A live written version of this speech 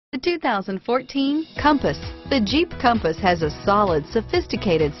The 2014 Compass. The Jeep Compass has a solid,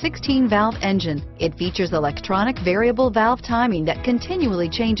 sophisticated 16-valve engine. It features electronic variable valve timing that continually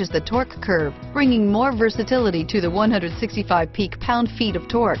changes the torque curve, bringing more versatility to the 165 peak pound-feet of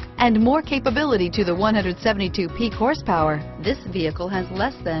torque and more capability to the 172 peak horsepower. This vehicle has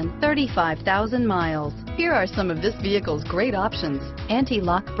less than 35,000 miles. Here are some of this vehicle's great options: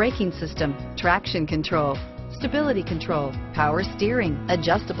 anti-lock braking system, traction control, stability control, power steering,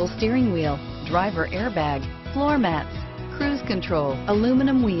 adjustable steering wheel, driver airbag, floor mats, cruise control,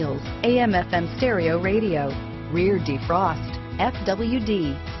 aluminum wheels, AM/FM stereo radio, rear defrost,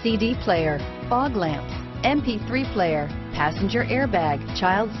 FWD, CD player, fog lamps, MP3 player, passenger airbag,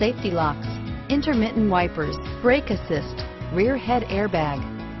 child safety locks, intermittent wipers, brake assist, rear head airbag.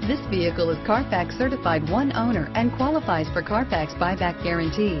 This vehicle is CarFax certified one owner and qualifies for CarFax buyback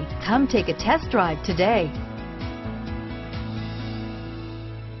guarantee. Come take a test drive today.